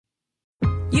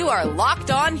You are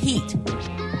Locked On Heat,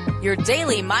 your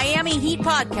daily Miami Heat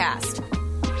podcast.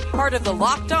 Part of the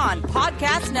Locked On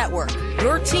Podcast Network,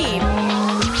 your team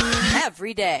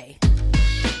every day.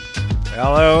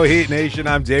 Hello, Heat Nation.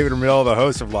 I'm David Ramil, the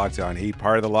host of Locked On Heat,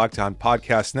 part of the Locked On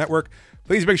Podcast Network.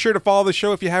 Please make sure to follow the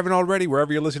show if you haven't already,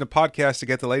 wherever you listen to podcasts to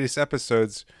get the latest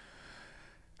episodes.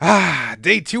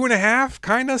 Day 2.5,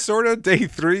 kind of, sort of, day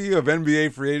 3 of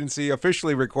NBA free agency,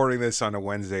 officially recording this on a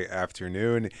Wednesday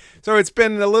afternoon. So it's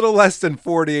been a little less than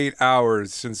 48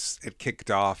 hours since it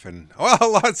kicked off, and well, a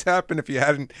lot's happened. If you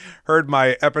hadn't heard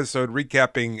my episode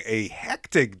recapping a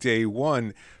hectic day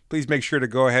 1, please make sure to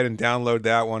go ahead and download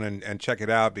that one and check it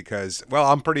out because,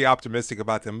 well, I'm pretty optimistic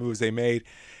about the moves they made.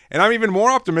 And I'm even more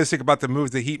optimistic about the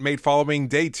moves the Heat made following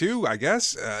day 2, I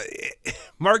guess.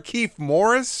 Markieff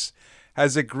Morris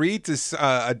has agreed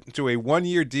to a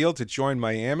one-year deal to join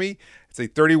Miami. It's a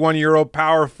 31-year-old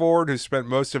power forward who spent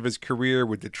most of his career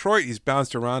with Detroit. He's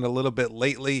bounced around a little bit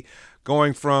lately,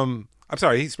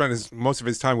 he spent most of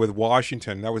his time with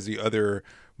Washington. That was the other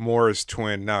Morris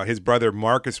twin. Now, his brother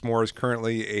Marcus Morris,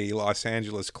 currently a Los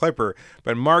Angeles Clipper.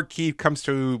 But Markieff comes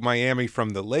to Miami from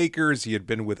the Lakers. He had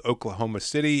been with Oklahoma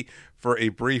City for a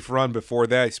brief run before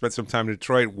that. He spent some time in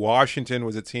Detroit. Washington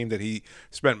was a team that he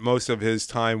spent most of his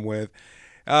time with.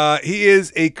 He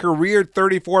is a career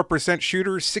 34%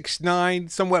 shooter, 6'9",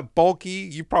 somewhat bulky.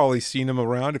 You've probably seen him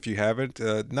around if you haven't.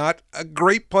 Not a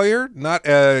great player, not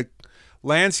a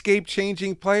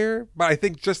landscape-changing player, but I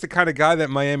think just the kind of guy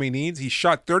that Miami needs. He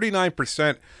shot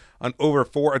 39% on over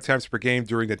 4 attempts per game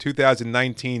during the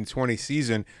 2019-20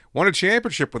 season, won a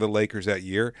championship with the Lakers that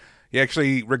year. He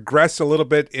actually regressed a little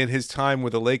bit in his time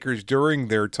with the Lakers during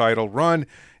their title run,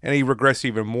 and he regressed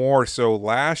even more so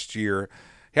last year.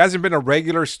 He hasn't been a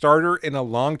regular starter in a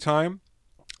long time,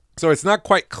 so it's not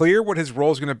quite clear what his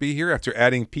role is going to be here after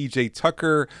adding P.J.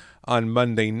 Tucker on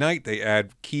Monday night. They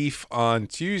add Keefe on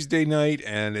Tuesday night,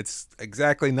 and it's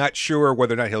exactly not sure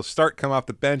whether or not he'll come off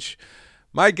the bench.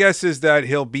 My guess is that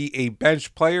he'll be a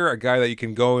bench player, a guy that you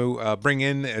can go bring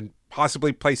in and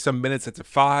possibly play some minutes at the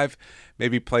 5,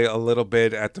 maybe play a little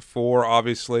bit at the 4,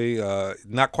 obviously.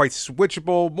 Not quite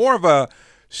switchable, more of a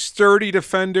sturdy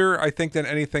defender, I think, than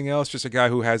anything else. Just a guy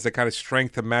who has the kind of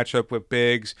strength to match up with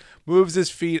bigs, moves his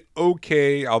feet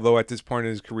okay, although at this point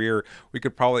in his career, we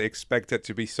could probably expect it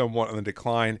to be somewhat on the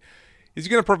decline. He's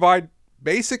going to provide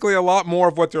basically a lot more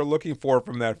of what they're looking for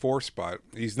from that 4 spot.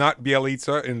 He's not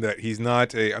Bjelica in that he's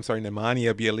not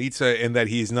Nemanja Bjelica in that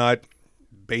he's not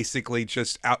basically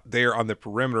just out there on the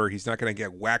perimeter. He's not going to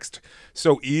get waxed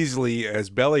so easily as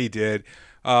Belly did.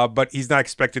 But he's not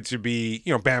expected to be,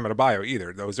 Bam Adebayo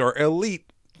either. Those are elite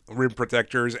rim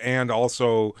protectors and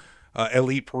also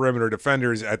elite perimeter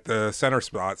defenders at the center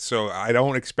spot. So I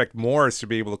don't expect Morris to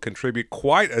be able to contribute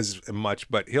quite as much,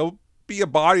 but he'll be a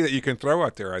body that you can throw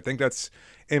out there. I think that's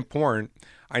important.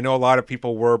 I know a lot of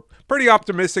people were pretty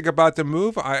optimistic about the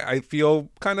move. I feel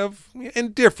kind of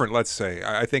indifferent, let's say.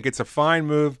 I think it's a fine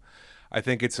move. I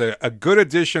think it's a good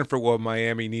addition for what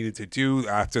Miami needed to do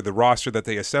after the roster that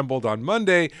they assembled on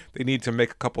Monday. They need to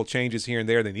make a couple changes here and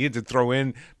there. They needed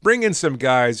to bring in some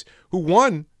guys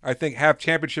who, I think, have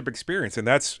championship experience. And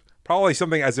that's probably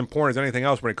something as important as anything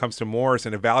else when it comes to Morris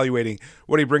and evaluating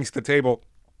what he brings to the table.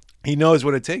 He knows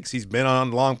what it takes. He's been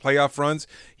on long playoff runs.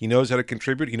 He knows how to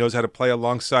contribute. He knows how to play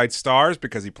alongside stars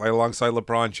because he played alongside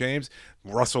LeBron James,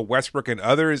 Russell Westbrook, and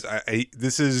others.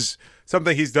 This is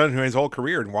something he's done in his whole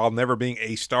career, and while never being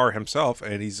a star himself,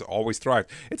 and he's always thrived.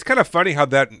 It's kind of funny how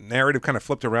that narrative kind of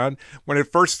flipped around. When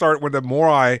the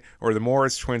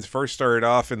Morris twins first started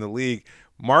off in the league,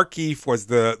 Markieff was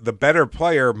the better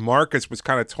player. Marcus was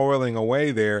kind of toiling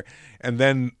away there. And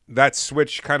then that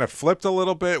switch kind of flipped a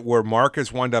little bit where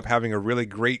Marcus wound up having a really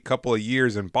great couple of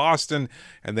years in Boston.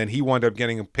 And then he wound up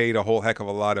getting paid a whole heck of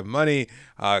a lot of money.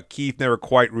 Keith never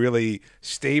quite really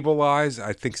stabilized.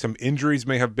 I think some injuries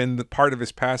may have been the part of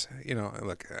his past.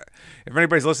 Look, if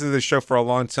anybody's listened to this show for a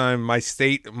long time,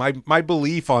 my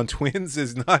belief on twins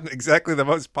is not exactly the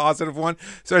most positive one.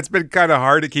 So it's been kind of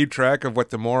hard to keep track of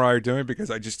what the Mori are doing because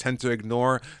I just tend to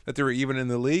ignore that they were even in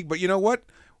the league. But you know what?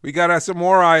 We got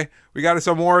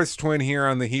a Morris twin here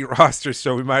on the Heat roster,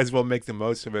 so we might as well make the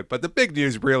most of it. But the big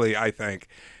news, really, I think,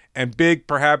 and big,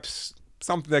 perhaps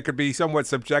something that could be somewhat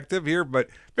subjective here, but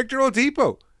Victor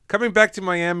Oladipo coming back to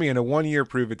Miami in a one-year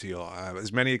prove-it deal.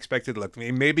 As many expected. Look,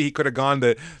 maybe he could have gone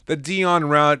the Dion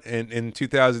route in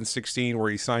 2016 where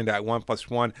he signed at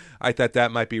 1+1. I thought that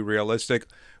might be realistic.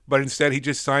 But instead, he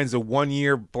just signs a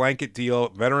one-year blanket deal,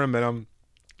 veteran minimum.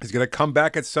 He's going to come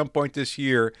back at some point this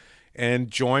year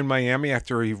and join Miami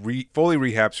after he fully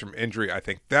rehabs from injury. I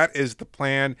think that is the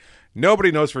plan.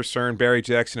 Nobody knows for certain. Barry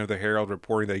Jackson of the Herald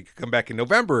reporting that he could come back in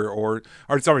November or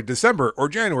December or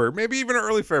January, maybe even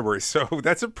early February. So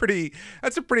that's a pretty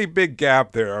big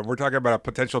gap there. We're talking about a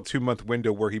potential 2-month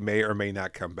window where he may or may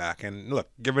not come back. And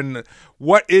look, given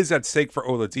what is at stake for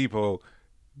Oladipo,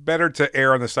 better to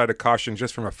err on the side of caution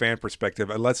just from a fan perspective.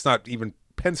 And let's not even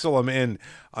pencil him in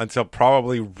until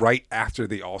probably right after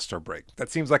the All-Star break.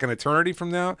 That seems like an eternity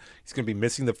from now. He's going to be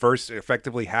missing the first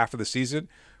effectively half of the season.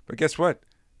 But guess what?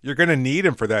 You're going to need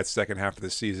him for that second half of the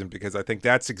season because I think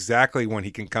that's exactly when he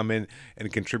can come in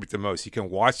and contribute the most. He can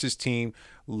watch his team,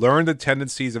 learn the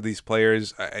tendencies of these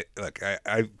players.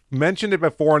 I mentioned it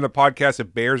before on the podcast.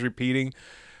 It bears repeating.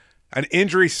 An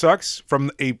injury sucks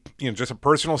from just a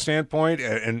personal standpoint,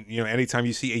 and anytime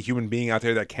you see a human being out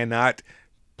there that cannot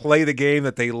play the game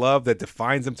that they love, that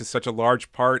defines them to such a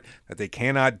large part, that they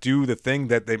cannot do the thing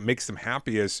that makes them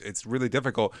happiest, it's really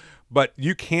difficult. But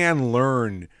you can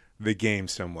learn the game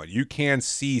somewhat. You can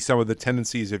see some of the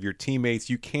tendencies of your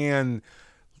teammates. You can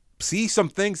see some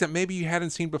things that maybe you hadn't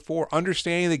seen before,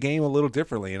 understanding the game a little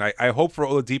differently. And I hope for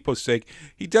Oladipo's sake,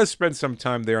 he does spend some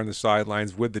time there on the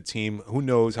sidelines with the team. Who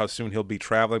knows how soon he'll be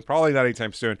traveling? Probably not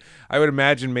anytime soon. I would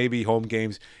imagine maybe home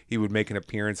games, he would make an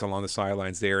appearance along the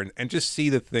sidelines there and just see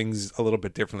the things a little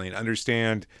bit differently and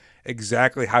understand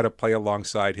exactly how to play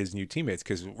alongside his new teammates,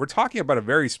 because we're talking about a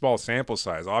very small sample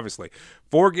size. Obviously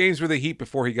 4 games with the Heat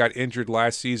before he got injured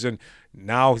last season.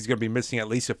 Now he's going to be missing at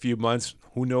least a few months.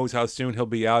 Who knows how soon he'll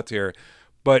be out there,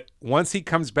 but once he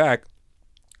comes back,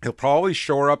 he'll probably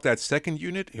shore up that second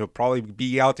unit. He'll probably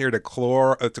be out there to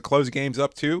close games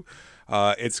up too.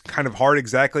 It's kind of hard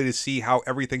exactly to see how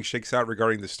everything shakes out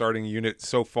regarding the starting unit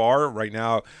so far. Right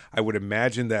now, I would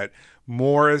imagine that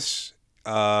Morris,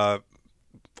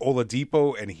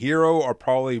 Oladipo and Hero are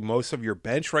probably most of your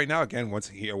bench right now. Again, once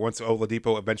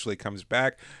Oladipo eventually comes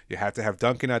back, you have to have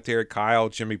Duncan out there, Kyle,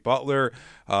 Jimmy Butler,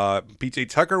 PJ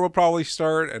Tucker will probably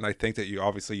start, and I think that you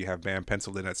have Bam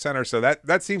penciled in at center. So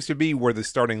that seems to be where the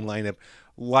starting lineup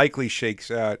likely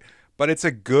shakes out. But it's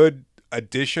a good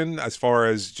addition as far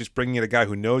as just bringing in a guy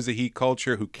who knows the Heat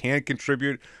culture, who can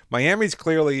contribute. Miami's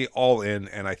clearly all in,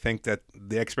 and I think that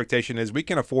the expectation is we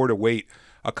can afford to wait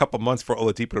a couple months for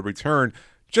Oladipo to return,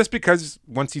 just because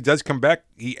once he does come back,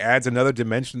 he adds another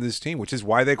dimension to this team, which is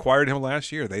why they acquired him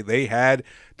last year. They had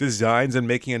designs in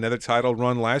making another title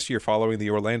run last year following the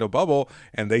Orlando bubble,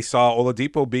 and they saw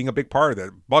Oladipo being a big part of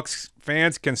that. Bucks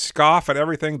fans can scoff at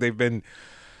everything. They've been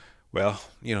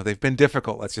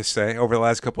difficult, let's just say, over the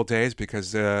last couple of days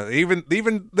because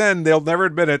even then, they'll never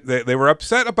admit it. They were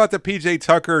upset about the PJ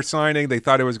Tucker signing. They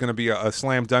thought it was going to be a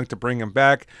slam dunk to bring him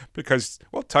back because,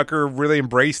 Tucker really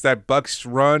embraced that Bucks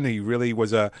run. He really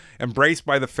was embraced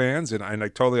by the fans, and I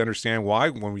totally understand why.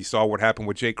 When we saw what happened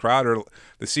with Jay Crowder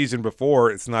the season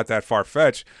before, it's not that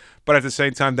far-fetched. But at the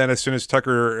same time, then as soon as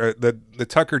Tucker, the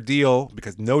Tucker deal,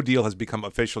 because no deal has become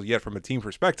official yet from a team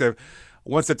perspective,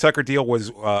 once the Tucker deal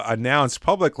was announced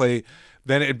publicly,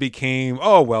 then it became,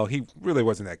 he really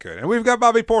wasn't that good. And we've got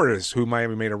Bobby Portis, who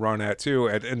Miami made a run at too.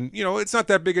 And it's not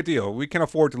that big a deal. We can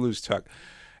afford to lose Tuck.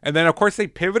 And then, of course, they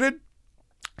pivoted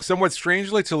somewhat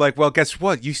strangely to guess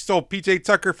what? You stole PJ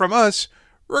Tucker from us.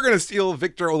 We're going to steal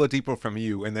Victor Oladipo from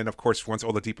you. And then, of course, once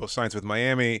Oladipo signs with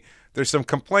Miami, there's some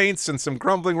complaints and some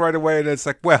grumbling right away. And it's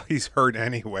he's hurt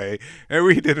anyway. And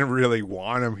we didn't really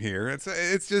want him here.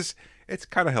 It's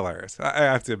kind of hilarious. I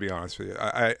have to be honest with you.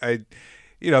 I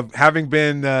having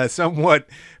been somewhat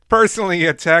personally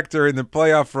attacked during the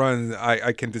playoff run,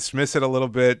 I can dismiss it a little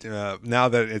bit now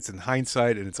that it's in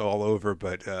hindsight and it's all over.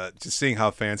 But just seeing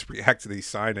how fans react to these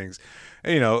signings,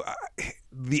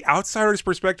 the outsider's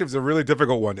perspective is a really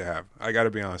difficult one to have. I got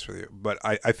to be honest with you. But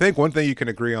I think one thing you can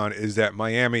agree on is that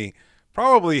Miami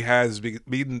probably has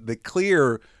been the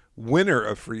clear winner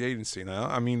of free agency now.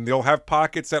 I mean, they'll have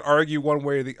pockets that argue one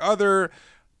way or the other.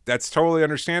 That's totally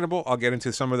understandable. I'll get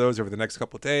into some of those over the next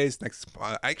couple of days.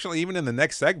 Actually, even in the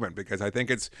next segment, because I think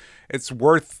it's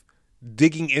worth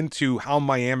digging into how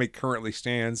Miami currently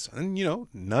stands, and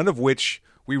none of which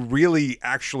we really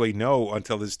actually know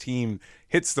until this team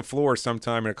hits the floor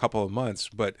sometime in a couple of months.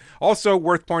 But also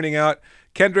worth pointing out,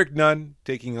 Kendrick Nunn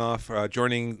taking off,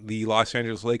 joining the Los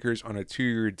Angeles Lakers on a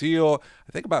 2-year deal.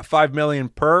 I think about $5 million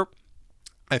per.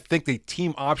 I think the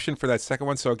team option for that second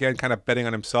one. So again, kind of betting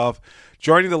on himself,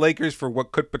 joining the Lakers for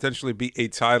what could potentially be a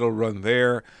title run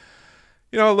there.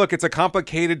 Look, it's a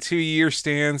complicated 2-year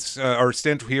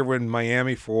stint here in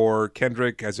Miami for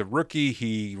Kendrick as a rookie.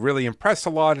 He really impressed a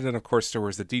lot, and then, of course, there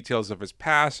was the details of his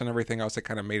past and everything else that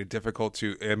kind of made it difficult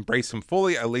to embrace him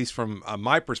fully, at least from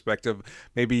my perspective.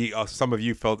 Maybe some of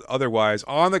you felt otherwise.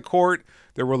 On the court,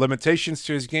 there were limitations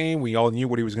to his game. We all knew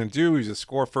what he was going to do. He was a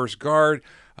score-first guard.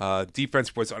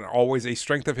 Defense was always a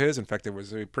strength of his. In fact, it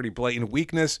was a pretty blatant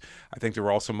weakness. I think there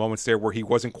were also moments there where he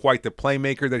wasn't quite the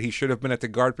playmaker that he should have been at the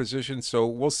guard position. So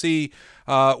we'll see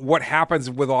what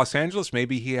happens with Los Angeles.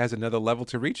 Maybe he has another level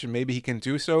to reach, and maybe he can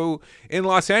do so in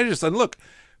Los Angeles. And look,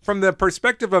 from the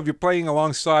perspective of you're playing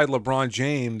alongside LeBron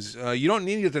James, you don't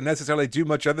need to necessarily do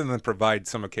much other than provide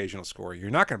some occasional score.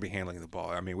 You're not going to be handling the ball.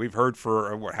 I mean, we've heard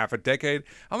for, half a decade?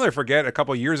 I'll never forget a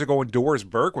couple of years ago when Doris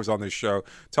Burke was on this show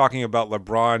talking about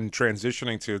LeBron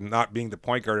transitioning to not being the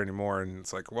point guard anymore. And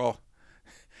it's like, well,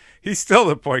 he's still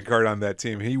the point guard on that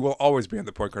team. He will always be on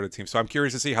the point guard of the team. So I'm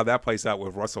curious to see how that plays out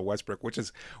with Russell Westbrook, which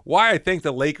is why I think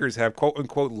the Lakers have, quote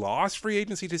unquote, lost free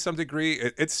agency to some degree.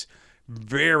 It's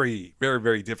very, very,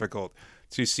 very difficult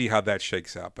to see how that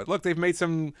shakes out. But look, they've made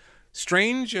some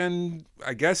strange and,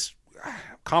 I guess,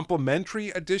 complementary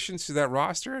additions to that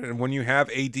roster. And when you have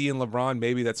AD and LeBron,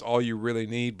 maybe that's all you really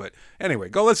need. But anyway,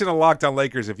 go listen to Locked On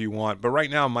Lakers if you want. But right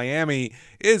now, Miami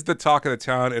is the talk of the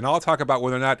town. And I'll talk about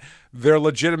whether or not they're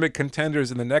legitimate contenders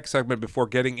in the next segment before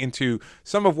getting into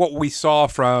some of what we saw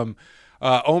from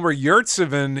Omer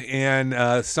Yurtseven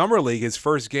in Summer League, his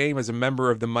first game as a member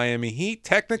of the Miami Heat,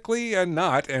 technically and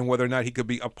not, and whether or not he could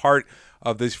be a part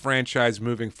of this franchise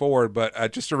moving forward.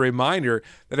 But just a reminder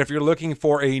that if you're looking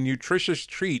for a nutritious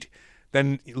treat,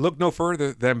 then look no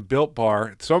further than Built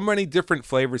Bar. So many different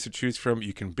flavors to choose from.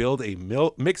 You can build a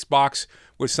mixed box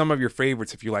with some of your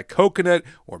favorites. If you like coconut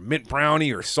or mint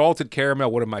brownie or salted caramel,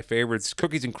 one of my favorites,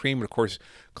 cookies and cream, and of course,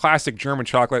 classic German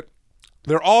chocolate.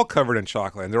 They're all covered in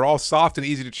chocolate, and they're all soft and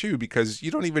easy to chew because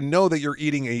you don't even know that you're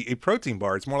eating a protein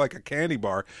bar. It's more like a candy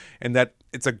bar, and that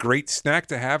it's a great snack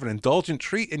to have, an indulgent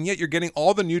treat, and yet you're getting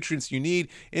all the nutrients you need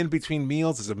in between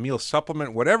meals as a meal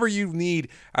supplement. Whatever you need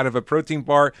out of a protein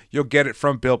bar, you'll get it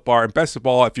from Built Bar. And best of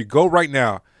all, if you go right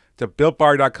now to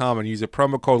BuiltBar.com and use the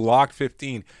promo code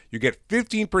LOCK15, you get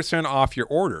 15% off your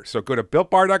order. So go to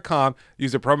BuiltBar.com,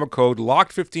 use the promo code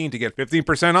LOCK15 to get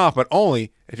 15% off, but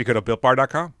only if you go to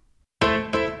BuiltBar.com.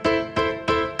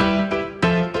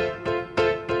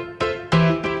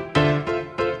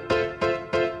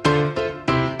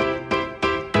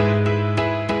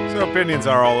 Opinions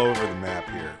are all over the map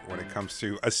here when it comes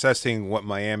to assessing what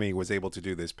Miami was able to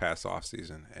do this past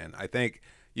offseason. And I think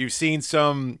you've seen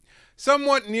some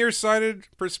somewhat nearsighted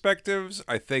perspectives.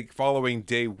 I think following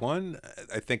day one,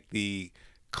 I think the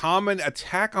common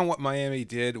attack on what Miami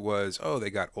did was, they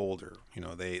got older.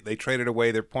 They traded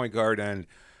away their point guard and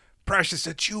Precious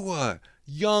Achiuwa,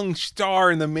 young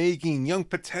star in the making, young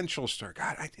potential star.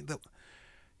 God, I think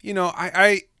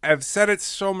I've said it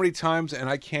so many times and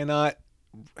I cannot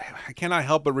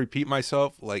help but repeat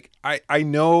myself. Like, I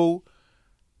know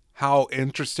how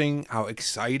interesting, how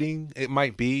exciting it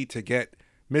might be to get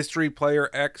mystery player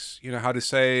X, how to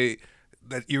say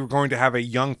that you're going to have a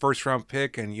young first round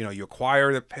pick and, you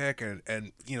acquire the pick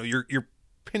and you're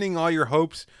pinning all your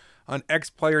hopes on X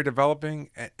player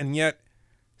developing. And yet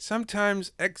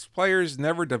sometimes X players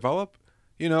never develop,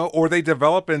 or they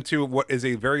develop into what is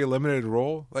a very limited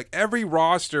role. Like, every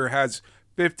roster has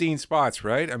 15 spots,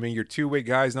 right? I mean, your two-way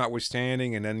guys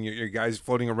notwithstanding, and then your guys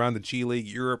floating around the G League,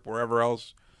 Europe, wherever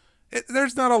else.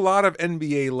 There's not a lot of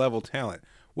NBA-level talent.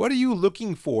 What are you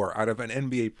looking for out of an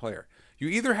NBA player? You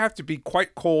either have to be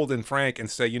quite cold and frank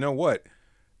and say, you know what?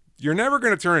 You're never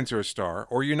going to turn into a star,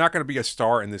 or you're not going to be a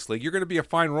star in this league. You're going to be a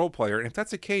fine role player. And if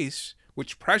that's the case,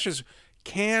 which Precious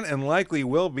can and likely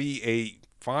will be a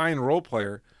fine role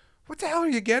player, what the hell are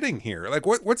you getting here? Like,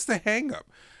 what's the hang-up?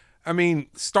 I mean,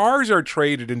 stars are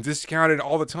traded and discounted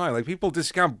all the time. Like, people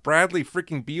discount Bradley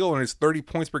freaking Beal and his 30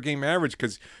 points per game average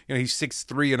because, he's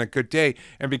 6'3" on a good day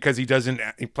and because he doesn't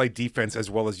play defense as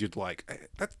well as you'd like.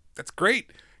 That's great.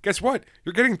 Guess what?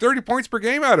 You're getting 30 points per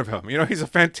game out of him. He's a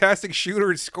fantastic shooter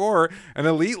and scorer, an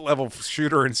elite level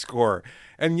shooter and scorer.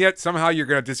 And yet somehow you're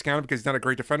going to discount him because he's not a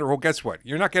great defender. Well, guess what?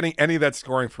 You're not getting any of that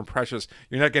scoring from Precious.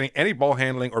 You're not getting any ball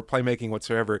handling or playmaking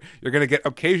whatsoever. You're going to get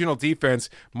occasional defense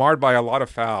marred by a lot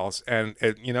of fouls. And,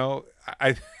 you're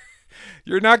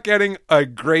not getting a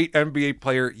great NBA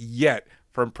player yet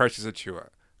from Precious Achiuwa.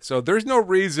 So there's no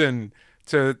reason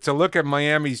to look at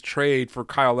Miami's trade for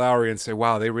Kyle Lowry and say,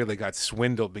 wow, they really got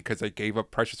swindled because they gave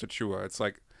up Precious Achiuwa. It's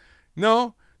like,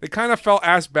 no, they kind of fell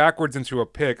ass backwards into a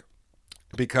pick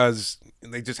because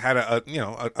they just had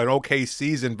an okay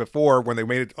season before when they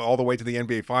made it all the way to the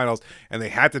NBA Finals, and they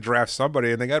had to draft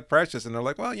somebody, and they got Precious, and they're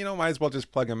like, well, might as well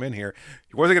just plug him in here.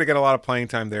 He wasn't going to get a lot of playing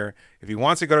time there. If he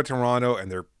wants to go to Toronto,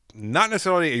 and they're not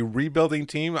necessarily a rebuilding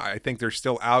team, I think they're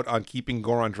still out on keeping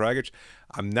Goran Dragic.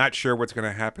 I'm not sure what's going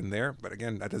to happen there, but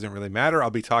again, that doesn't really matter.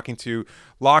 I'll be talking to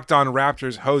Locked On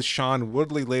Raptors host Sean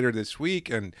Woodley later this week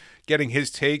and getting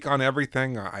his take on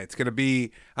everything. It's going to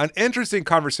be an interesting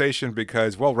conversation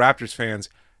because, well, Raptors fans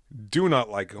do not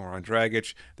like Goran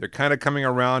Dragic. They're kind of coming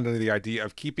around to the idea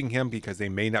of keeping him because they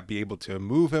may not be able to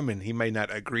move him and he may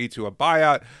not agree to a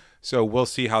buyout. So we'll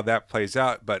see how that plays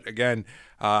out. But again,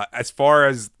 as far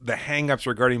as the hangups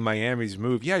regarding Miami's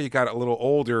move, yeah, you got a little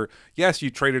older. Yes,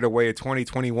 you traded away a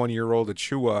 21-year-old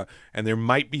Achua, and there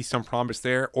might be some promise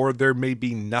there, or there may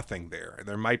be nothing there.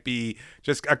 There might be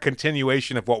just a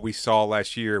continuation of what we saw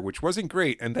last year, which wasn't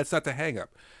great, and that's not the hangup.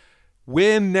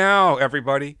 Win now,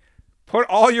 everybody. Put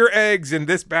all your eggs in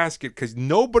this basket because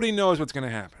nobody knows what's going to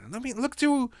happen. Let me look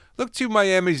to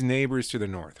Miami's neighbors to the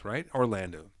north, right?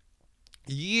 Orlando.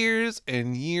 Years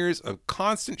and years of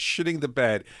constant shitting the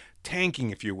bed, tanking,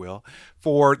 if you will,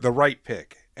 for the right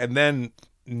pick, and then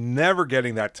never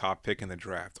getting that top pick in the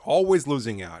draft, always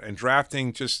losing out and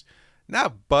drafting just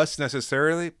not busts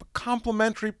necessarily, but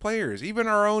complimentary players. Even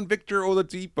our own Victor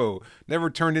Oladipo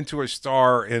never turned into a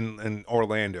star in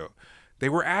Orlando. They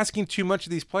were asking too much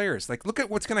of these players. Like, look at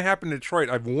what's going to happen in Detroit.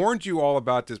 I've warned you all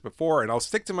about this before, and I'll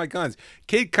stick to my guns.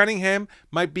 Cade Cunningham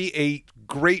might be a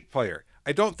great player.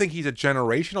 I don't think he's a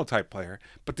generational type player,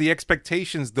 but the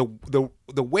expectations, the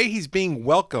way he's being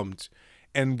welcomed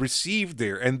and received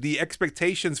there, and the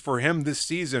expectations for him this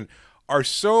season are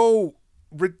so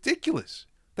ridiculous.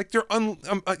 Like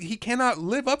he cannot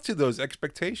live up to those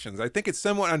expectations. I think it's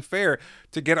somewhat unfair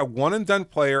to get a one and done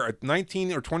player, a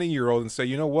 19 or 20-year-old, and say,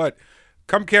 you know what,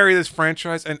 come carry this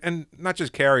franchise, and not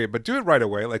just carry it, but do it right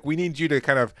away. Like, we need you to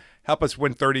kind of help us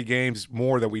win 30 games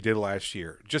more than we did last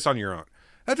year, just on your own.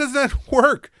 That doesn't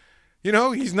work.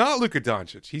 He's not Luka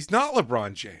Doncic. He's not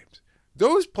LeBron James.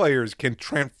 Those players can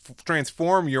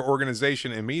transform your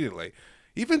organization immediately.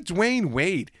 Even Dwayne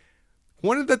Wade,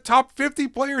 one of the top 50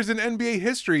 players in NBA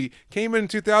history, came in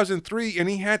 2003, and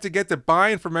he had to get the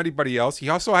buy-in from anybody else. He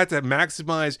also had to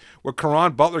maximize what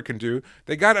Caron Butler can do.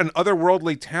 They got an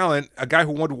otherworldly talent, a guy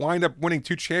who would wind up winning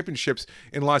 2 championships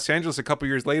in Los Angeles a couple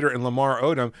years later in Lamar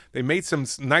Odom. They made some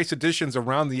nice additions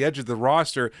around the edge of the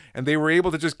roster, and they were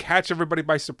able to just catch everybody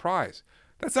by surprise.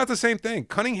 That's not the same thing.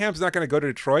 Cunningham's not going to go to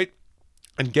Detroit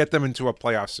and get them into a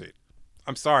playoff seat.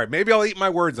 I'm sorry. Maybe I'll eat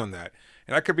my words on that.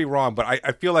 And I could be wrong, but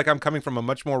I feel like I'm coming from a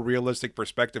much more realistic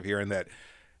perspective here in that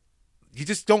you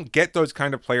just don't get those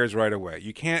kind of players right away.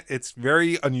 You can't. It's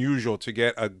very unusual to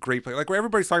get a great player. Like where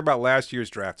everybody's talking about last year's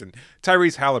draft and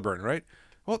Tyrese Halliburton, right?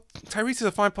 Well, Tyrese is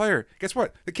a fine player. Guess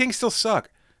what? The Kings still suck,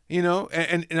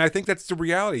 and I think that's the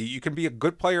reality. You can be a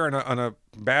good player on a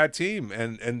bad team,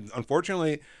 and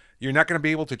unfortunately, you're not going to be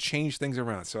able to change things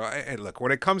around. So, look,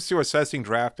 when it comes to assessing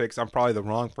draft picks, I'm probably the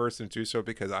wrong person to do so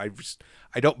because I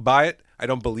don't buy it. I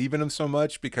don't believe in them so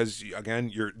much because, again,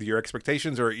 your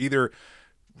expectations are either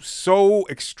so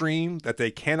extreme that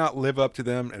they cannot live up to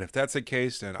them. And if that's the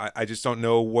case, then I just don't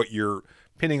know what you're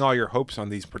pinning all your hopes on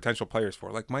these potential players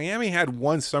for. Like Miami had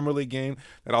one summer league game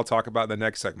that I'll talk about in the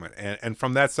next segment. And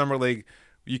from that summer league,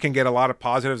 you can get a lot of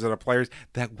positives out of players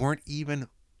that weren't even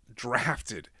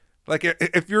drafted. Like,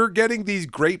 if you're getting these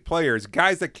great players,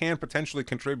 guys that can potentially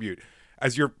contribute,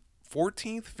 as your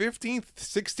 14th, 15th,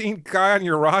 16th guy on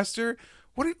your roster,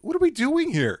 what are we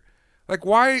doing here? Like,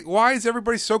 why is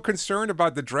everybody so concerned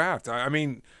about the draft? I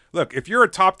mean, look, if you're a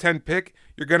top 10 pick,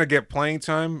 you're going to get playing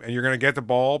time and you're going to get the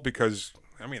ball because,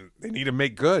 I mean, they need to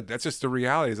make good. That's just the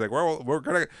reality. It's like, well, we're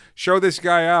going to show this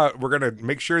guy out. We're going to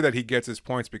make sure that he gets his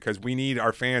points because we need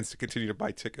our fans to continue to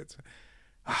buy tickets.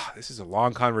 This is a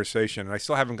long conversation, and I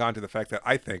still haven't gotten to the fact that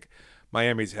I think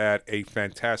Miami's had a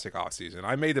fantastic offseason.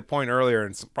 I made the point earlier, and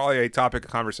it's probably a topic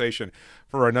of conversation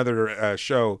for another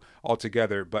show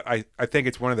altogether, but I think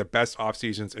it's one of the best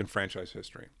offseasons in franchise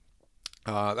history.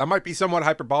 That might be somewhat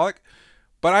hyperbolic,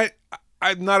 but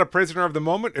I'm not a prisoner of the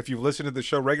moment. If you've listened to the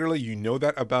show regularly, you know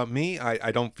that about me.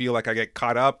 I don't feel like I get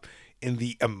caught up in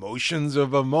the emotions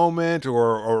of a moment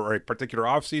or a particular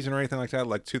offseason or anything like that.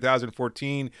 Like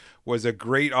 2014 was a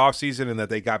great offseason in that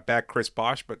they got back Chris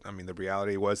Bosh, but I mean, the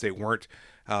reality was they weren't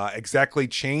exactly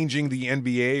changing the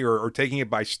NBA or taking it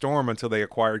by storm until they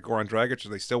acquired Goran Dragic, so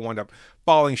they still wound up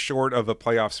falling short of a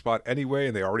playoff spot anyway,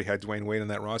 and they already had Dwayne Wade on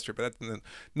that roster, but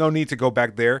no need to go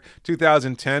back there.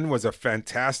 2010 was a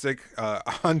fantastic,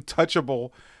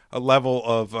 untouchable a level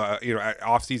of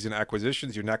offseason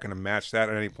acquisitions. You're not going to match that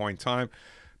at any point in time.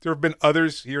 There have been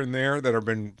others here and there that have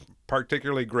been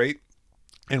particularly great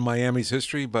in Miami's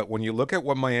history, but when you look at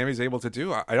what Miami's able to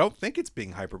do, I don't think it's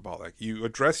being hyperbolic. You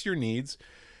address your needs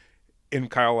in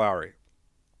Kyle Lowry.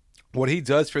 What he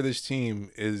does for this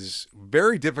team is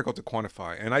very difficult to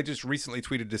quantify. And I just recently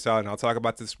tweeted this out, and I'll talk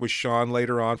about this with Sean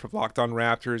later on from Locked On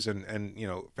Raptors,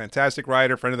 and fantastic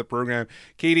writer, friend of the program.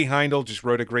 Katie Heindel just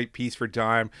wrote a great piece for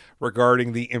Dime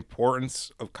regarding the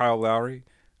importance of Kyle Lowry.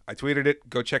 I tweeted it.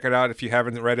 Go check it out if you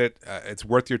haven't read it. It's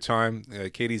worth your time.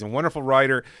 Katie's a wonderful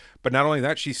writer, but not only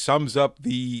that, she sums up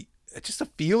the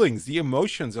feelings, the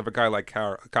emotions of a guy like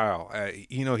Kyle.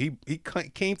 He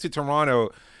came to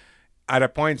Toronto at a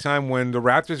point in time when the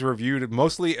Raptors were viewed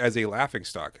mostly as a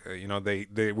laughingstock.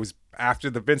 They was after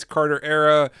the Vince Carter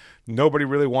era. Nobody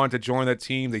really wanted to join that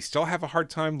team. They still have a hard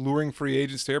time luring free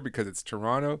agents there because it's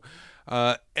Toronto.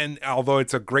 And although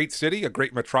it's a great city, a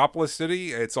great metropolis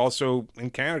city, it's also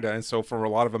in Canada. And so for a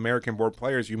lot of American-born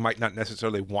players, you might not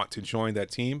necessarily want to join that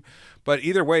team. But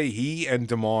either way, he and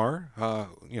DeMar,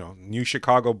 new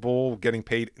Chicago Bull getting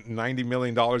paid $90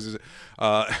 million is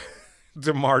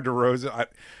DeMar DeRozan.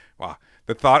 Wow.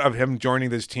 The thought of him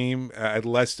joining this team at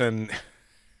less than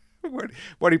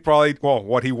what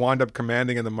he wound up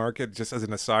commanding in the market, just as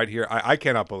an aside here, I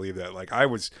cannot believe that.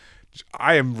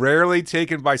 I am rarely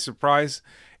taken by surprise.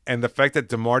 And the fact that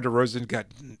DeMar DeRozan got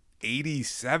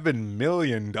 $87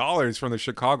 million from the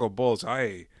Chicago Bulls,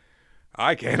 I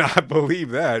cannot believe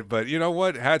that. But you know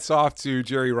what? Hats off to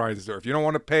Jerry Reinsdorf. You don't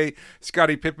want to pay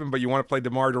Scottie Pippen, but you want to play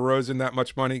DeMar DeRozan that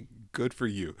much money? Good for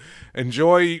you.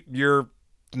 Enjoy your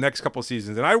next couple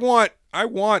seasons. And I want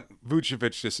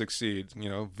Vucevic to succeed.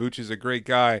 Vuce is a great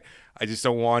guy. I just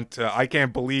don't want I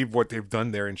can't believe what they've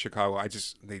done there in Chicago.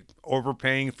 They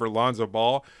overpaying for Lonzo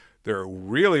Ball. They're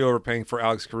really overpaying for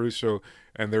Alex Caruso,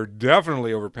 and they're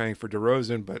definitely overpaying for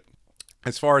DeRozan. But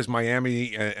as far as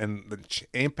Miami and the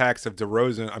impacts of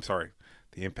the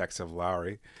impacts of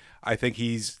Lowry, I think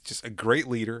he's just a great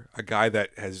leader, a guy that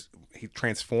he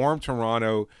transformed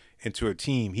Toronto into a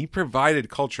team. He provided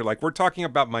culture. Like we're talking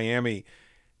about Miami,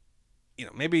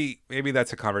 maybe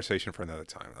that's a conversation for another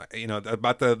time.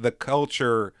 About the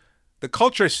culture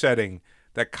setting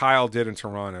that Kyle did in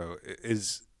Toronto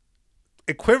is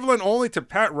equivalent only to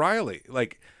Pat Riley.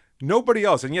 Like nobody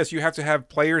else. And yes, you have to have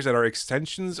players that are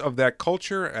extensions of that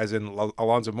culture, as in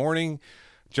Alonzo Mourning,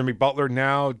 Jimmy Butler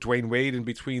now, Dwayne Wade in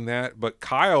between that. But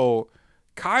Kyle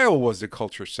was the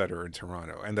culture setter in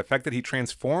Toronto. And the fact that he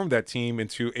transformed that team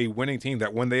into a winning team,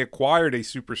 that when they acquired a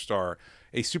superstar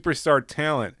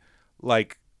talent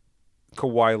like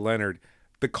Kawhi Leonard,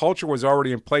 the culture was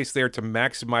already in place there to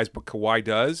maximize what Kawhi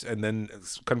does. And then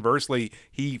conversely,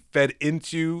 he fed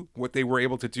into what they were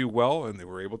able to do well, and they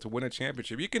were able to win a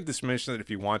championship. You can dismiss it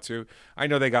if you want to. I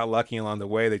know they got lucky along the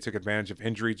way. They took advantage of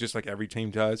injury just like every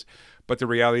team does. But the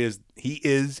reality is he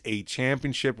is a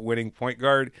championship winning point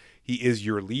guard. He is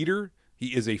your leader.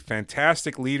 He is a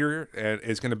fantastic leader, and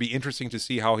it's going to be interesting to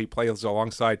see how he plays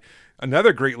alongside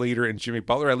another great leader in Jimmy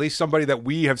Butler, at least somebody that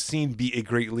we have seen be a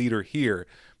great leader here.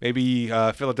 Maybe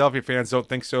Philadelphia fans don't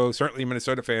think so. Certainly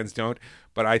Minnesota fans don't.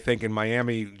 But I think in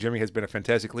Miami, Jimmy has been a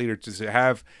fantastic leader. To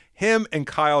have him and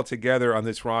Kyle together on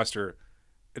this roster,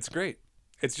 it's great.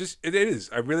 It is.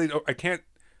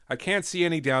 I can't see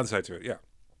any downside to it. Yeah.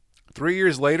 3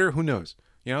 years later, who knows?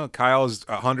 Kyle's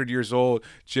 100 years old.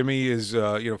 Jimmy is,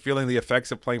 feeling the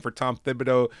effects of playing for Tom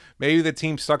Thibodeau. Maybe the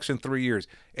team sucks in 3 years.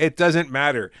 It doesn't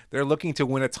matter. They're looking to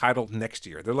win a title next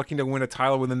year. They're looking to win a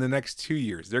title within the next 2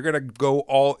 years. They're going to go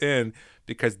all in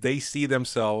because they see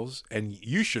themselves, and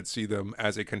you should see them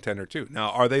as a contender too.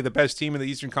 Now, are they the best team in the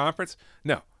Eastern Conference?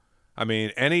 No. I mean,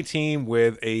 any team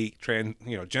with a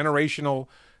generational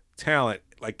talent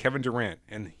like Kevin Durant,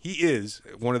 and he is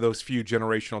one of those few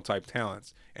generational type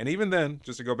talents. And even then,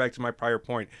 just to go back to my prior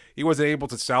point, he wasn't able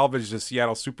to salvage the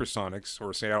Seattle Supersonics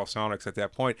or Seattle Sonics at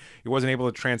that point. He wasn't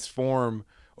able to transform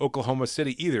Oklahoma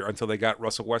City either until they got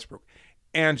Russell Westbrook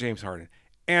and James Harden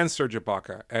and Serge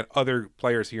Ibaka and other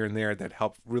players here and there that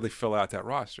helped really fill out that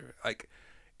roster. Like,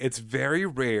 it's very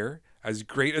rare, as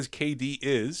great as KD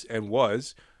is and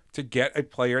was, to get a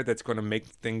player that's going to make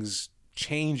things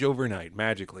change overnight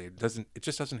magically. It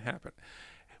just doesn't happen.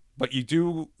 But you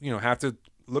do, have to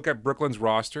look at Brooklyn's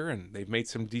roster, and they've made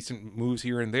some decent moves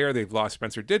here and there. They've lost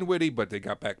Spencer Dinwiddie, but they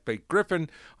got back Blake Griffin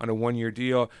on a 1-year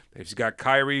deal. They've got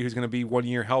Kyrie, who's going to be 1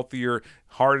 year healthier.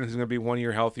 Harden, who's going to be 1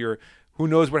 year healthier. Who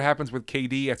knows what happens with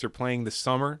KD after playing this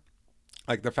summer?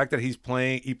 Like the fact that he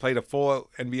played a full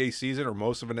NBA season or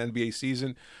most of an NBA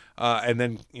season, and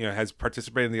then has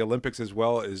participated in the Olympics as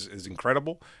well is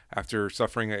incredible after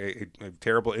suffering a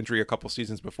terrible injury a couple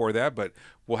seasons before that. But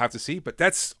we'll have to see. But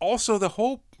that's also the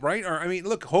hope, right? Or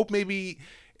look, hope maybe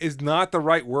is not the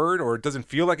right word, or it doesn't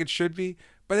feel like it should be,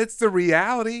 but it's the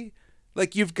reality.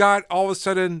 Like, you've got all of a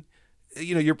sudden,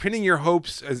 you're pinning your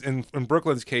hopes, as in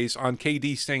Brooklyn's case, on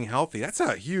KD staying healthy. That's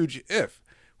a huge if.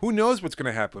 Who knows what's going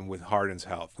to happen with Harden's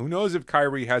health? Who knows if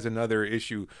Kyrie has another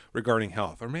issue regarding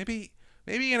health? Or maybe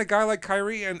in a guy like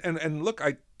Kyrie, and look,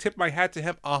 I tip my hat to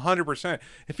him 100%.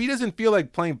 If he doesn't feel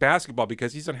like playing basketball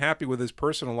because he's unhappy with his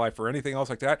personal life or anything else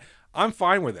like that, I'm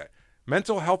fine with it.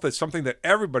 Mental health is something that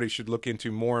everybody should look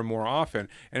into more and more often,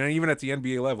 and even at the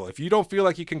NBA level. If you don't feel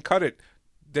like you can cut it,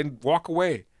 then walk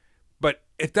away. But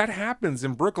if that happens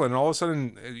in Brooklyn and all of a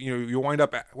sudden, you wind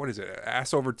up,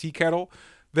 ass over tea kettle,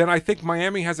 then I think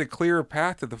Miami has a clearer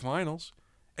path to the finals.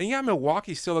 And yeah,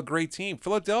 Milwaukee's still a great team.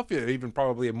 Philadelphia, even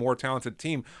probably a more talented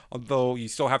team, although you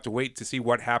still have to wait to see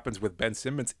what happens with Ben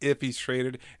Simmons if he's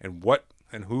traded and what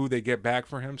and who they get back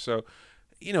for him. So,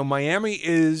 Miami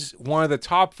is one of the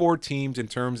top 4 teams in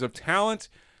terms of talent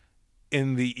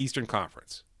in the Eastern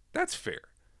Conference. That's fair.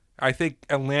 I think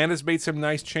Atlanta's made some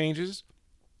nice changes.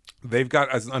 They've got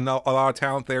a lot of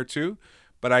talent there too,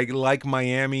 but I like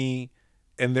Miami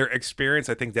and their experience.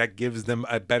 I think that gives them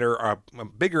a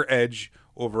bigger edge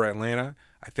over Atlanta.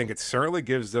 I think it certainly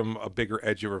gives them a bigger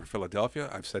edge over Philadelphia.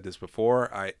 I've said this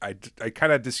before. I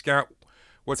kind of discount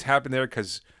what's happened there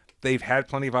because they've had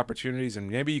plenty of opportunities,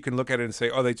 and maybe you can look at it and say,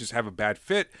 oh, they just have a bad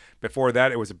fit. Before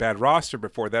that, it was a bad roster.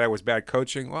 Before that, it was bad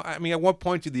coaching. Well, I mean, at what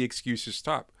point do the excuses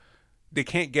stop? They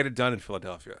can't get it done in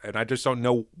Philadelphia, and I just don't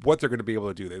know what they're going to be able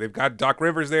to do there. They've got Doc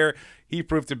Rivers there. He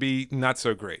proved to be not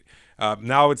so great.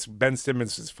 Now it's Ben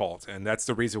Simmons' fault, and that's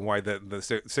the reason why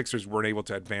the Sixers weren't able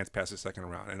to advance past the second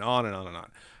round, and on and on and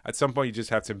on. At some point, you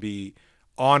just have to be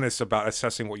honest about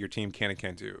assessing what your team can and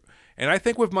can't do. And I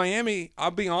think with Miami,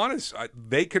 I'll be honest,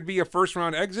 they could be a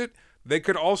first-round exit. They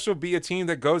could also be a team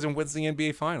that goes and wins the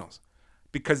NBA Finals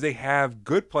because they have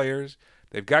good players.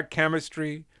 They've got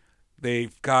chemistry.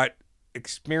 They've got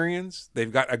experience.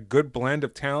 They've got a good blend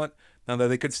of talent. Now that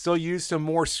they could still use some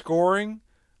more scoring,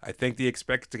 I think the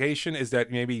expectation is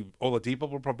that maybe Oladipo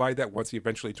will provide that once he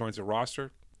eventually joins the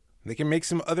roster. They can make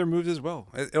some other moves as well.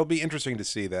 It'll be interesting to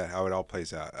see how it all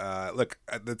plays out. Look,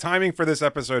 the timing for this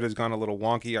episode has gone a little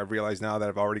wonky. I've realized now that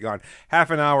I've already gone half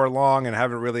an hour long and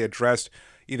haven't really addressed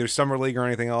either Summer League or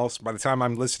anything else. By the time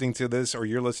I'm listening to this, or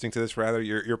you're listening to this rather,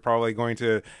 you're probably going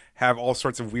to have all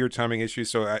sorts of weird timing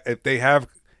issues. So if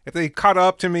they caught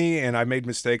up to me and I made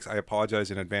mistakes, I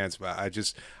apologize in advance. But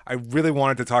I really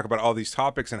wanted to talk about all these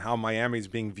topics and how Miami's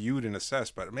being viewed and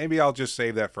assessed. But maybe I'll just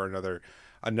save that for another.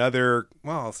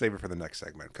 I'll save it for the next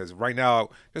segment, because right now,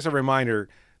 just a reminder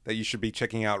that you should be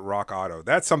checking out Rock Auto.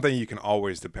 That's something you can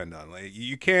always depend on. Like,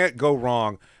 you can't go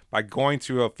wrong by going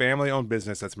to a family-owned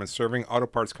business that's been serving auto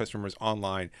parts customers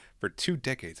online for 2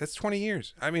 decades. That's 20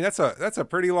 years. I mean, that's a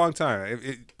pretty long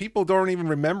time. People don't even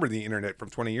remember the internet from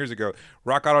 20 years ago.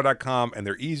 RockAuto.com and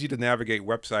their easy-to-navigate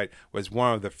website was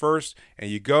one of the first. And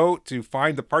you go to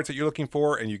find the parts that you're looking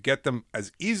for, and you get them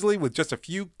as easily with just a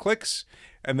few clicks,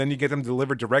 and then you get them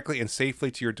delivered directly and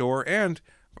safely to your door, and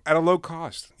at a low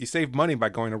cost. You save money by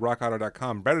going to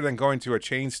rockauto.com, better than going to a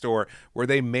chain store where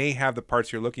they may have the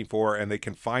parts you're looking for and they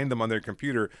can find them on their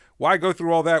computer. Why go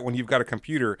through all that when you've got a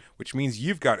computer, which means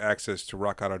you've got access to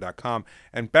rockauto.com?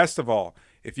 And best of all,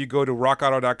 if you go to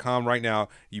rockauto.com right now,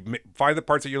 you find the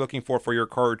parts that you're looking for your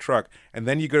car or truck, and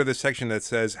then you go to the section that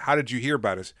says, how did you hear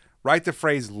about us? Write the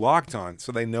phrase locked on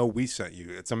so they know we sent you.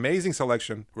 It's amazing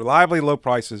selection, reliably low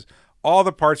prices, all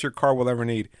the parts your car will ever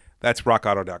need. That's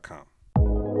rockauto.com.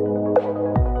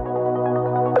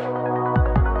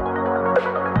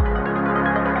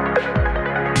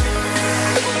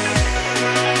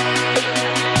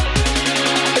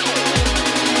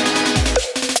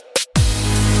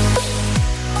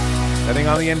 Betting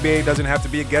on the NBA doesn't have to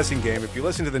be a guessing game. If you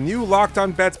listen to the new Locked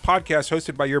On Bets podcast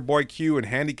hosted by your boy Q and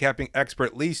handicapping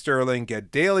expert Lee Sterling,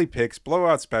 get daily picks,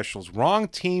 blowout specials, wrong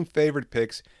team favorite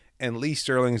picks, and Lee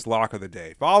Sterling's lock of the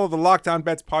day. Follow the Locked On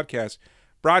Bets podcast,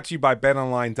 brought to you by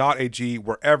betonline.ag,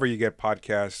 wherever you get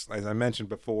podcasts. As I mentioned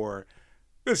before,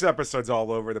 this episode's all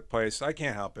over the place. I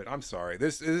can't help it. I'm sorry.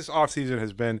 This offseason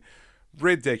has been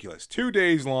ridiculous. 2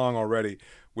 days long already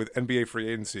with NBA free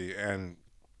agency, and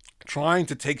trying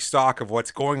to take stock of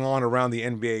what's going on around the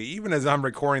NBA. Even as I'm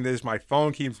recording this, my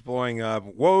phone keeps blowing up.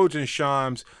 Woj and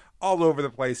Shams all over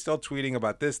the place, still tweeting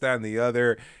about this, that, and the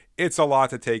other. It's a lot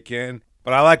to take in,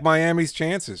 but I like Miami's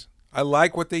chances. I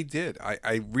like what they did.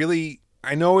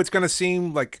 I know it's going to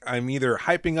seem like I'm either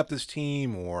hyping up this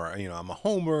team or, I'm a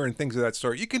homer and things of that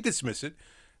sort. You can dismiss it.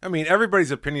 I mean,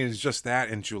 everybody's opinion is just that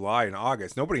in July and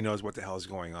August. Nobody knows what the hell is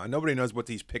going on. Nobody knows what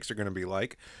these picks are going to be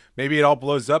like. Maybe it all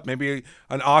blows up. Maybe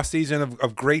an off season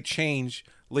of great change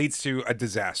leads to a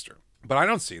disaster. But I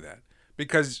don't see that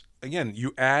because, again,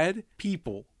 you add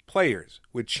players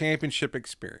with championship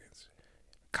experience.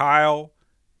 Kyle,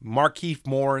 Markieff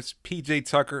Morris, PJ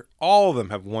Tucker, all of them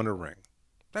have won a ring.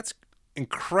 That's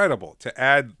incredible to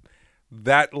add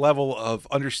that level of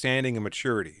understanding and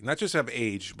maturity, not just of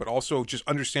age, but also just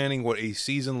understanding what a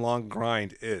season-long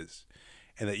grind is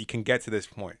and that you can get to this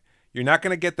point. You're not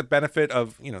going to get the benefit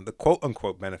of, the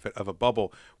quote-unquote benefit of a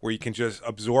bubble where you can just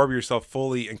absorb yourself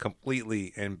fully and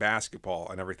completely in basketball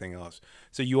and everything else.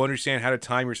 So you understand how to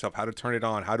time yourself, how to turn it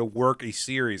on, how to work a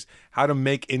series, how to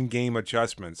make in-game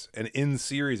adjustments and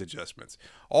in-series adjustments.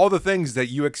 All the things that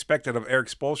you expected of Eric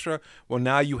Spoelstra, well,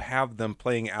 now you have them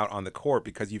playing out on the court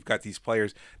because you've got these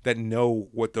players that know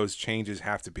what those changes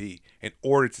have to be in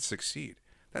order to succeed.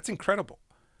 That's incredible.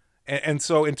 And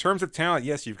so in terms of talent,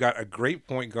 yes, you've got a great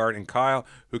point guard in Kyle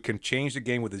who can change the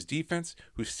game with his defense,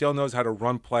 who still knows how to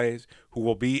run plays, who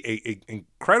will be a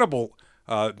incredible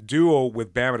duo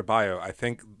with Bam Adebayo. I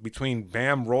think between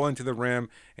Bam rolling to the rim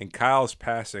and Kyle's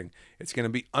passing, it's going to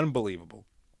be unbelievable.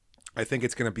 I think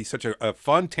it's going to be such a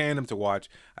fun tandem to watch.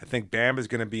 I think Bam is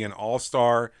going to be an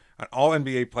all-star, an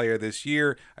all-NBA player this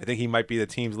year. I think he might be the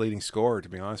team's leading scorer, to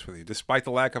be honest with you. Despite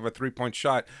the lack of a three-point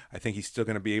shot, I think he's still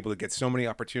going to be able to get so many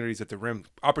opportunities at the rim,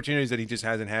 opportunities that he just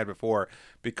hasn't had before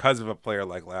because of a player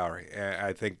like Lowry. And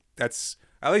I think that's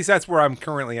where I'm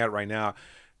currently at right now.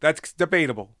 That's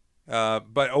debatable.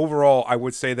 But overall, I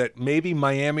would say that maybe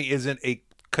Miami isn't a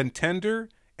contender,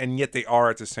 and yet they are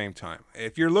at the same time.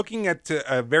 If you're looking at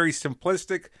a very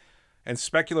simplistic and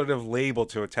speculative label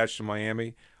to attach to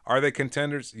Miami, are they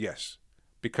contenders? Yes,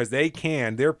 because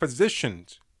they're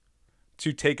positioned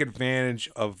to take advantage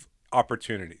of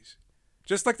opportunities,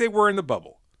 just like they were in the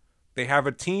bubble. They have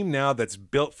a team now that's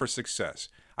built for success.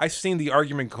 I've seen the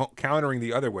argument countering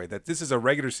the other way, that this is a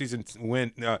regular season team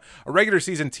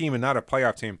and not a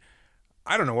playoff team.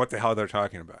 I don't know what the hell they're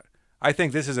talking about. I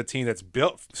think this is a team that's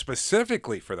built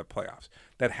specifically for the playoffs,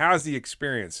 that has the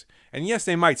experience. And yes,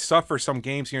 they might suffer some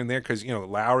games here and there because,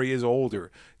 Lowry is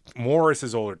older, Morris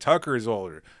is older, Tucker is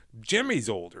older, Jimmy's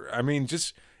older. I mean,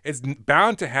 it's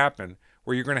bound to happen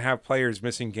where you're going to have players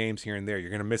missing games here and there.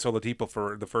 You're going to miss Oladipo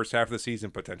for the first half of the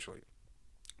season potentially.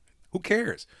 Who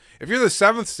cares? If you're the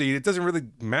 7th seed, it doesn't really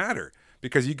matter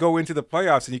because you go into the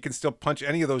playoffs and you can still punch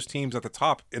any of those teams at the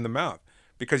top in the mouth,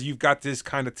 because you've got this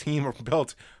kind of team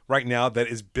built right now that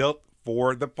is built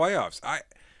for the playoffs.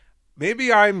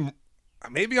 Maybe I'm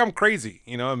crazy,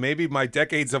 maybe my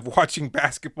decades of watching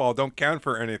basketball don't count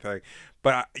for anything.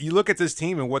 But you look at this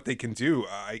team and what they can do,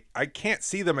 I can't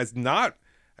see them as not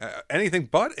anything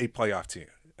but a playoff team.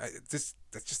 That's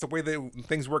just the way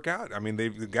things work out. I mean,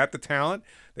 they've got the talent,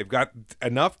 they've got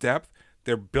enough depth,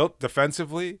 they're built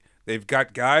defensively. They've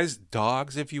got guys,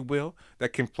 dogs, if you will,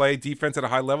 that can play defense at a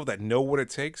high level, that know what it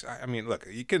takes. I mean, look,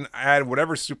 you can add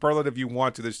whatever superlative you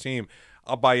want to this team.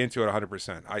 I'll buy into it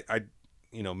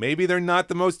 100%. Maybe they're not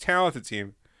the most talented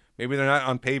team. Maybe they're not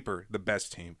on paper the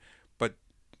best team. But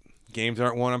games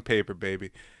aren't won on paper,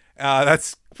 baby.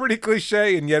 That's pretty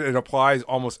cliche, and yet it applies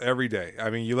almost every day.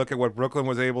 I mean, you look at what Brooklyn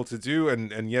was able to do,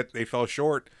 and yet they fell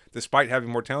short despite having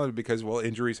more talent because,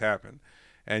 injuries happen.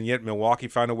 And yet Milwaukee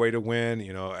found a way to win.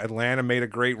 Atlanta made a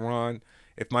great run.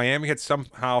 If Miami had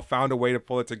somehow found a way to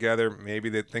pull it together, maybe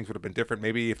things would have been different.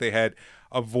 Maybe if they had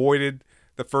avoided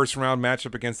the first round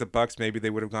matchup against the Bucks, maybe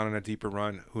they would have gone on a deeper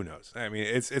run. Who knows? I mean,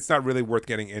 it's not really worth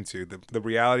getting into. The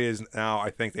reality is now I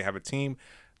think they have a team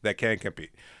that can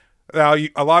compete. Now,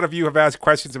 a lot of you have asked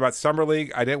questions about Summer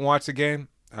League. I didn't watch the game.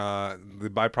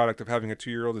 The byproduct of having a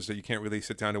 2-year-old is that you can't really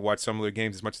sit down and watch Summer League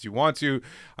games as much as you want to.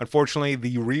 Unfortunately,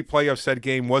 the replay of said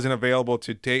game wasn't available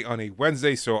today on a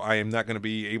Wednesday, so I am not going to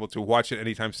be able to watch it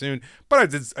anytime soon.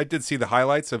 But I did see the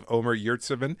highlights of Omer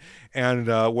Yurtseven and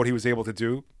what he was able to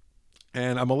do.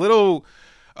 And I'm a little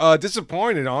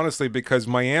disappointed, honestly, because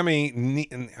Miami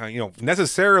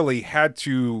necessarily had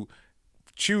to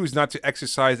choose not to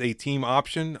exercise a team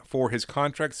option for his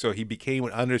contract, so he became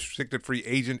an unrestricted free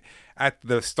agent at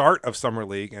the start of Summer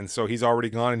League, and so he's already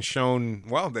gone and shown,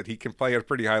 that he can play at a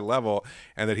pretty high level,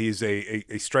 and that he's a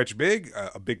stretch big,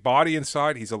 a big body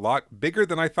inside. He's a lot bigger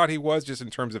than I thought he was, just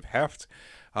in terms of heft.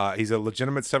 He's a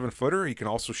legitimate 7-footer. He can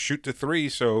also shoot the three,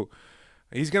 so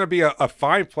he's going to be a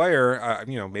fine player.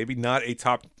 Maybe not a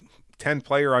top 10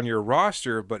 player on your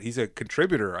roster, but he's a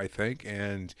contributor, I think,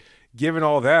 and given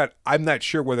all that, I'm not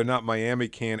sure whether or not Miami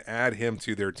can add him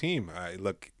to their team.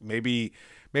 Look, maybe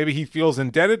he feels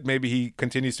indebted. Maybe he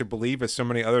continues to believe, as so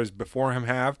many others before him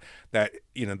have, that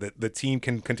the team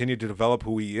can continue to develop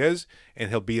who he is,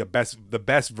 and he'll be the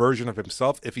best version of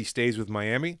himself if he stays with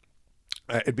Miami.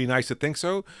 It'd be nice to think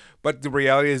so, but the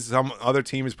reality is some other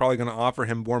team is probably going to offer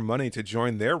him more money to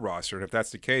join their roster. And if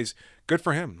that's the case, good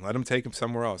for him. Let him take him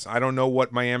somewhere else. I don't know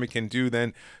what Miami can do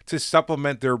then to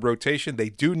supplement their rotation. They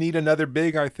do need another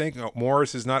big, I think.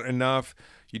 Morris is not enough.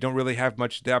 You don't really have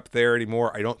much depth there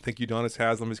anymore. I don't think Udonis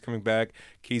Haslem is coming back.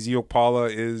 KZ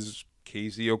Okpala is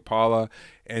KZ Okpala.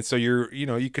 And so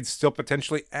you could still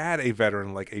potentially add a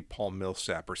veteran like a Paul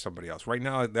Millsap or somebody else. Right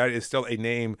now, that is still a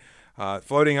name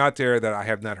floating out there that I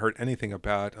have not heard anything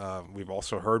about. We've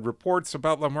also heard reports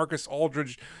about LaMarcus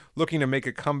Aldridge looking to make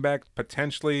a comeback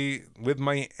potentially with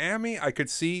Miami. I could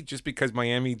see, just because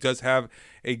Miami does have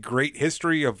a great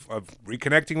history of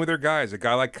reconnecting with their guys. A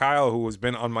guy like Kyle, who has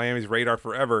been on Miami's radar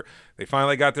forever, they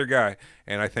finally got their guy.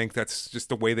 And I think that's just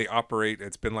the way they operate.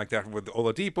 It's been like that with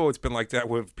Oladipo. It's been like that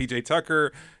with PJ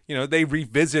Tucker. They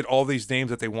revisit all these names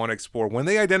that they want to explore. When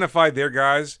they identify their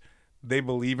guys, they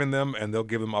believe in them and they'll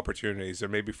give them opportunities. Or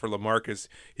maybe for LaMarcus,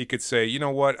 he could say, you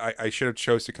know what, I should have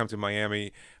chose to come to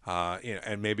Miami,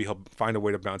 and maybe he'll find a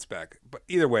way to bounce back. But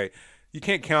either way, you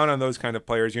can't count on those kind of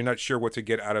players. You're not sure what to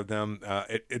get out of them.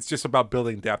 It's just about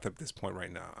building depth at this point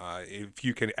right now. If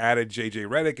you can add a J.J.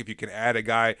 Redick, if you can add a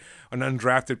guy, an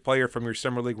undrafted player from your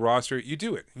summer league roster, you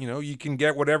do it. You can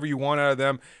get whatever you want out of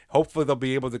them. Hopefully they'll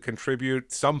be able to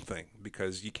contribute something,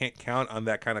 because you can't count on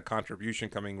that kind of contribution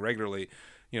coming regularly.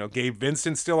 Gabe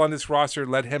Vincent's still on this roster.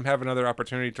 Let him have another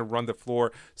opportunity to run the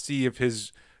floor, see if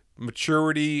his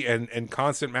maturity and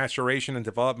constant maturation and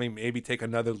development maybe take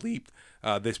another leap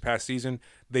this past season.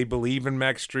 They believe in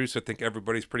Max Strus. I think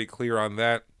everybody's pretty clear on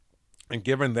that. And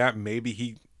given that, maybe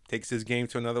he takes his game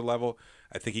to another level.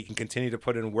 I think he can continue to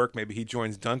put in work. Maybe he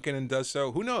joins Duncan and does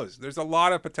so. Who knows? There's a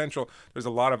lot of potential. There's a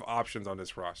lot of options on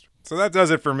this roster. So that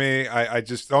does it for me. I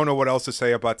just don't know what else to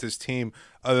say about this team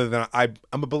other than I'm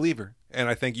a believer. And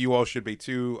I think you all should be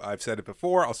too. I've said it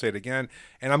before. I'll say it again.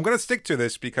 And I'm going to stick to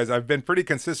this because I've been pretty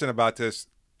consistent about this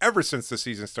ever since the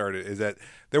season started, is that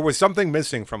there was something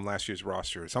missing from last year's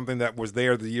roster, something that was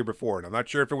there the year before. And I'm not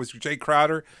sure if it was Jay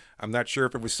Crowder. I'm not sure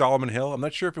if it was Solomon Hill. I'm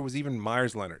not sure if it was even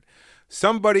Myers Leonard.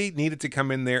 Somebody needed to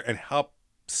come in there and help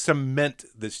cement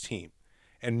this team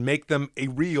and make them a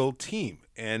real team.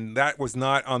 And that was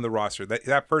not on the roster.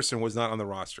 That person was not on the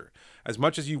roster. As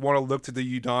much as you want to look to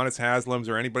the Udonis Haslems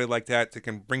or anybody like that to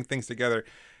can bring things together,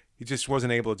 he just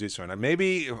wasn't able to do so. And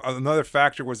maybe another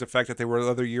factor was the fact that they were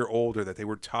another year older, that they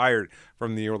were tired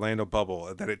from the Orlando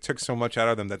bubble, that it took so much out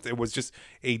of them, that it was just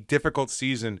a difficult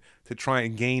season to try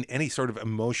and gain any sort of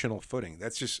emotional footing.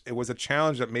 It was a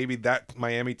challenge that maybe that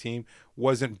Miami team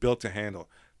wasn't built to handle.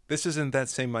 This isn't that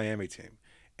same Miami team.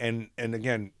 And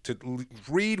again, to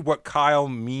read what Kyle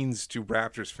means to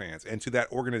Raptors fans and to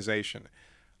that organization,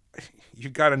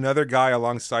 you've got another guy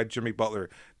alongside Jimmy Butler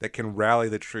that can rally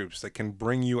the troops, that can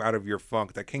bring you out of your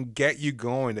funk, that can get you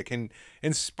going, that can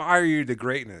inspire you to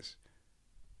greatness.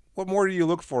 What more do you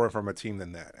look for from a team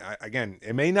than that? Again,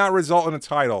 it may not result in a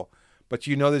title, but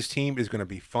this team is going to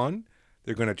be fun.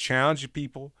 They're going to challenge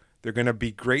people. They're going to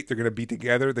be great. They're going to be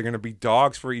together. They're going to be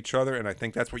dogs for each other. And I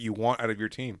think that's what you want out of your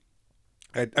team.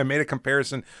 I made a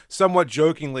comparison somewhat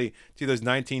jokingly to those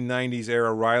 1990s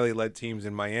era Riley-led teams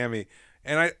in Miami.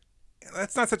 And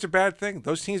that's not such a bad thing.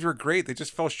 Those teams were great. They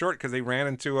just fell short because they ran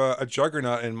into a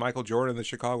juggernaut in Michael Jordan and the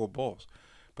Chicago Bulls.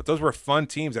 But those were fun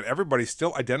teams that everybody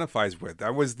still identifies with.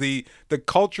 That was the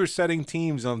culture-setting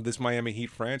teams of this Miami Heat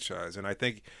franchise, and I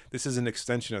think this is an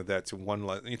extension of that to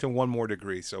one more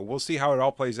degree. So we'll see how it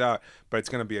all plays out, but it's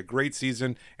going to be a great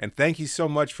season. And thank you so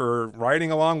much for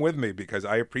riding along with me, because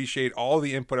I appreciate all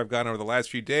the input I've gotten over the last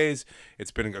few days.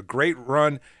 It's been a great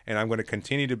run, and I'm going to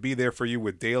continue to be there for you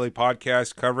with daily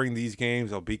podcasts covering these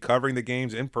games. I'll be covering the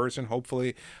games in person,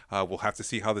 hopefully. We'll have to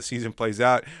see how the season plays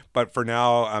out, but for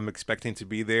now, I'm expecting to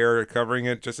be there covering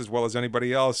it just as well as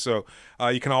anybody else. So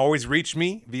you can always reach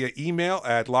me via email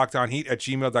at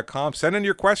lockdownheat@gmail.com. Send in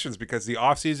your questions, because the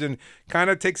offseason kind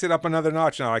of takes it up another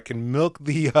notch now. I can milk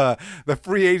the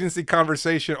free agency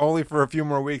conversation only for a few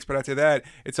more weeks, but after that,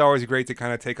 it's always great to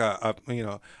kind of take a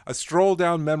stroll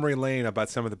down memory lane about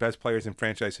some of the best players in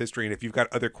franchise history. And if you've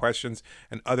got other questions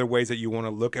and other ways that you want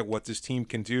to look at what this team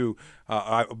can do,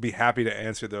 I'll be happy to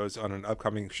answer those on an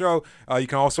upcoming show. You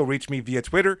can also reach me via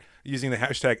Twitter using the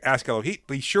hashtag AskLOHeat.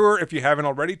 Be sure, if you haven't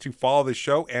already, to follow the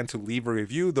show and to leave a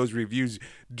review. Those reviews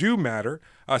do matter.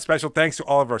 Special thanks to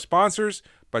all of our sponsors,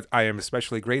 but I am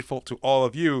especially grateful to all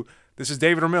of you. This is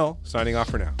David Ramil signing off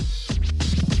for now.